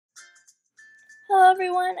Hello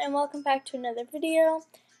everyone and welcome back to another video.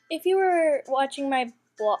 If you were watching my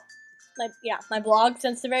blog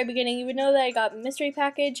since the very beginning, you would know that I got a mystery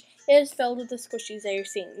package. It is filled with the squishies that you're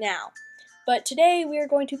seeing now. But today we are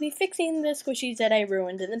going to be fixing the squishies that I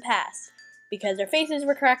ruined in the past. Because their faces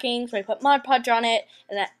were cracking, so I put Mod Podge on it,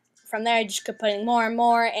 and from there I just kept putting more and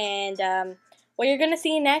more, and what you're going to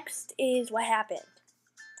see next is what happened.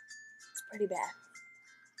 It's pretty bad.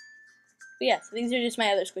 But yeah, so these are just my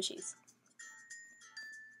other squishies.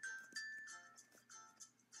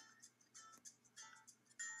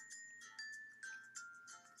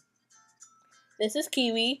 This is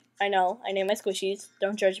Kiwi. I know, I named my squishies.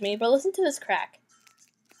 Don't judge me, but listen to this crack.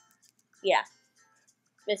 Yeah.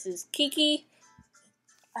 This is Kiki.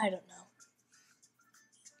 I don't know.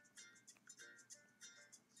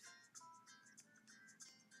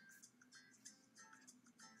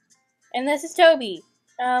 And this is Toby.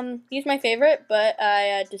 He's my favorite, but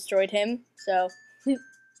I destroyed him, so.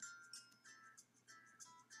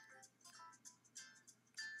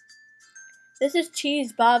 This is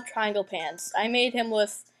Cheese Bob Triangle Pants. I made him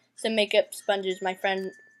with some makeup sponges my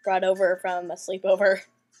friend brought over from a sleepover.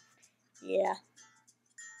 Yeah.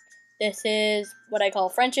 This is what I call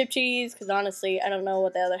friendship cheese, because honestly, I don't know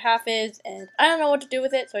what the other half is, and I don't know what to do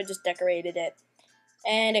with it, so I just decorated it.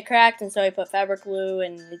 And it cracked, and so I put fabric glue,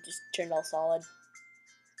 and it just turned all solid.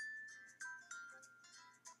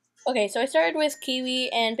 Okay, so I started with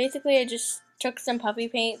Kiwi, and basically I just took some puffy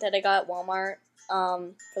paint that I got at Walmart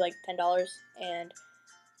for like $10, and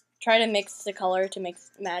try to mix the color to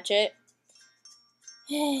match it.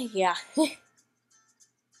 Yeah. So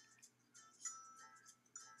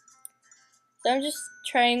I'm just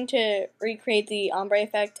trying to recreate the ombre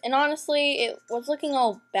effect, and honestly, it was looking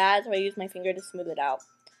all bad, so I used my finger to smooth it out.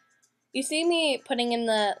 You see me putting in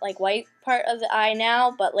the white part of the eye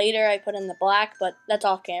now, but later I put in the black, but that's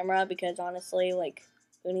off camera because honestly,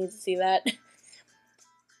 who needs to see that?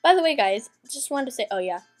 By the way, guys, just wanted to say, oh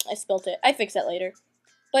yeah, I spilt it. I fix that later.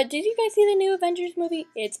 But did you guys see the new Avengers movie?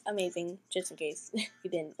 It's amazing, just in case you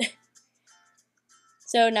didn't.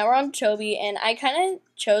 So now we're on Toby, and I kind of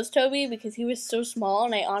chose Toby because he was so small,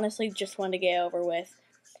 and I honestly just wanted to get over with.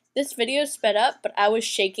 This video sped up, but I was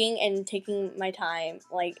shaking and taking my time.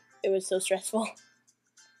 It was so stressful.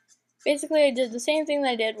 Basically, I did the same thing that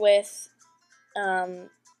I did with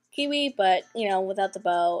Kiwi, but, without the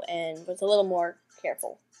bow, and was a little more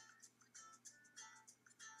careful.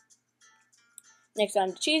 Next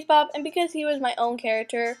on to Cheese Bob, and because he was my own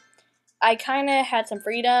character, I kind of had some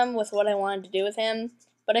freedom with what I wanted to do with him,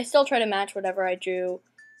 but I still try to match whatever I drew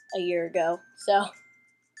a year ago, so.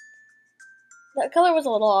 The color was a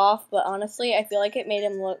little off, but honestly, I feel like it made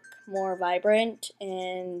him look more vibrant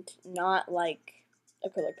and not like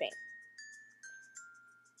acrylic paint.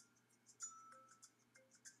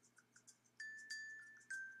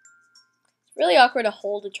 It's really awkward to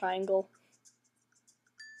hold a triangle.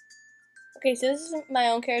 Okay, so this is my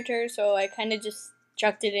own character, so I kind of just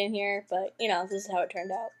chucked it in here, but, this is how it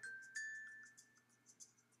turned out.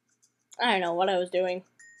 I don't know what I was doing.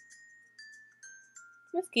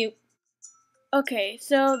 That's cute. Okay,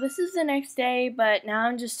 so this is the next day, but now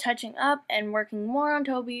I'm just touching up and working more on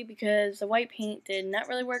Toby because the white paint did not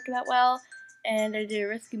really work that well, and I did a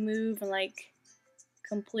risky move and,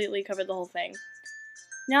 completely covered the whole thing.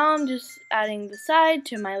 Now I'm just adding the side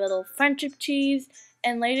to my little friendship cheese,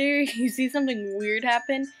 and later you see something weird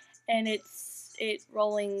happen, and it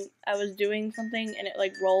rolling. I was doing something and it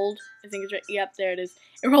rolled. I think it's right. Yep, there it is.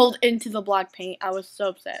 It rolled into the black paint. I was so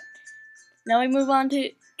upset. Now we move on to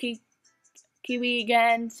Kiwi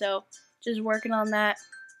again, so just working on that.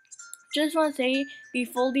 Just want to say the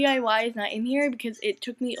full DIY is not in here because it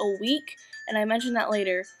took me a week, and I mentioned that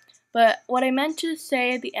later. But what I meant to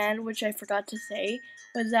say at the end, which I forgot to say,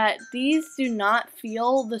 was that these do not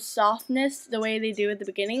feel the softness the way they do at the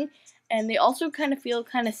beginning, and they also kind of feel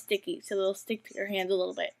kind of sticky, so they'll stick to your hand a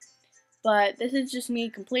little bit. But this is just me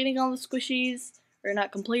completing all the squishies, or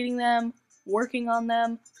not completing them, working on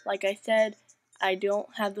them. Like I said, I don't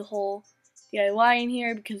have the whole DIY in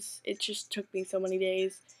here because it just took me so many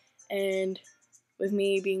days, and with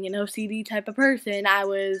me being an OCD type of person, I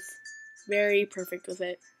was very perfect with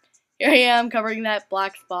it. Here I am covering that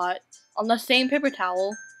black spot on the same paper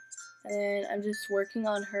towel, and I'm just working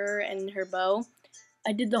on her and her bow.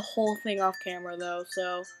 I did the whole thing off camera though,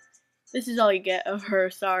 so this is all you get of her,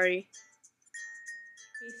 sorry.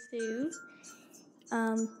 Okay,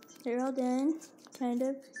 so, they're all done, kind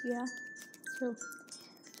of, yeah. So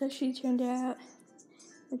she turned out.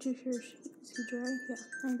 Not too sure, is he dry? Yeah,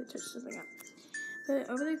 I need to touch something up. But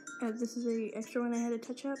over there, this is the extra one I had to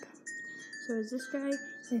touch up. So is this guy.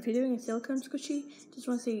 And if you're doing a silicone squishy, just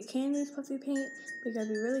want to say you can use puffy paint, but you gotta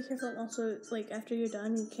be really careful. And also, like, after you're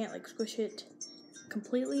done, you can't like squish it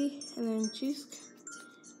completely. And then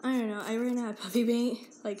I don't know, I ran out of puffy paint.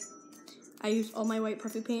 Like, I used all my white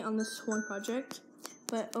puffy paint on this one project,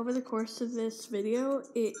 but over the course of this video,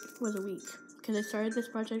 it was a week, because I started this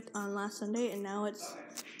project on last Sunday, and now it's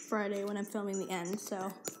Friday when I'm filming the end,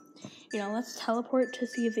 so, you know, let's teleport to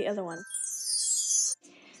see the other one.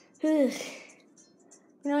 Ugh.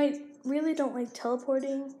 You know, I really don't like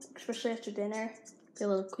teleporting, especially after dinner. I feel a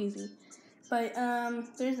little queasy. But,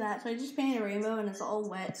 there's that. So I just painted a rainbow, and it's all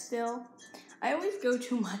wet still. I always go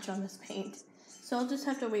too much on this paint, so I'll just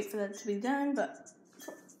have to wait for that to be done, but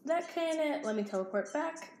that kinda, let me teleport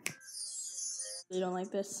back. I really don't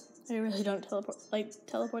like this. I really don't like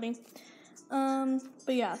teleporting.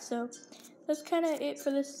 But yeah, so that's kinda it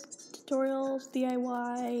for this tutorials,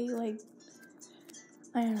 DIY, like,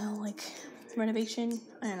 I don't know, like, renovation,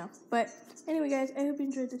 I don't know. But anyway, guys, I hope you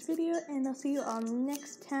enjoyed this video, and I'll see you all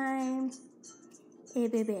next time. Hey,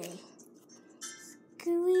 baby.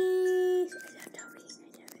 Squeeze. I love Toby.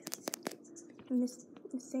 I'm just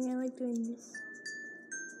saying I like doing this.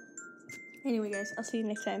 Anyway, guys, I'll see you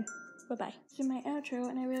next time. Bye-bye. This is my outro,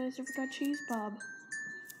 and I realized I forgot Cheese Bob.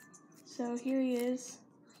 So here he is,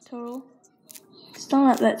 total. Still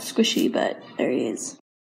not that squishy, but there he is.